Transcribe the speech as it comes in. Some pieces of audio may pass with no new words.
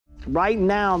Right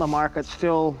now, the market's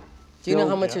still. Do you know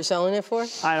how much you're selling it for?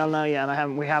 I don't know yet.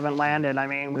 We haven't landed. I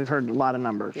mean, we've heard a lot of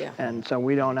numbers, and so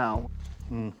we don't know.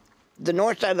 The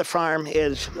north side of the farm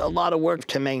is a lot of work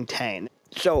to maintain.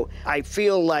 So I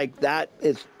feel like that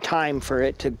is time for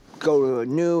it to go to a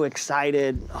new,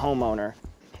 excited homeowner.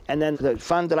 And then the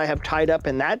funds that I have tied up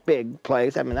in that big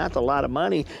place, I mean, that's a lot of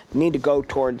money, need to go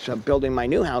towards building my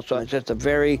new house. So it's just a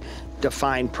very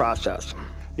defined process.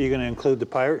 Are you going to include the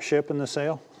pirate ship in the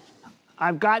sale?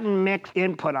 I've gotten mixed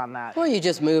input on that. Or you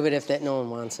just move it if no one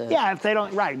wants it. Yeah, if they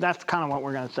don't, right, that's kind of what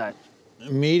we're going to say.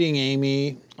 Meeting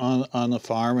Amy on the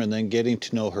farm and then getting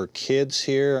to know her kids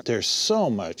here, there's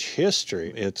so much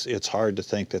history. It's hard to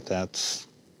think that that's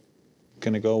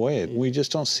going to go away. We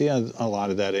just don't see a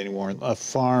lot of that anymore. A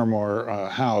farm or a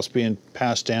house being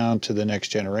passed down to the next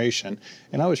generation.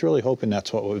 And I was really hoping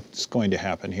that's what was going to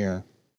happen here.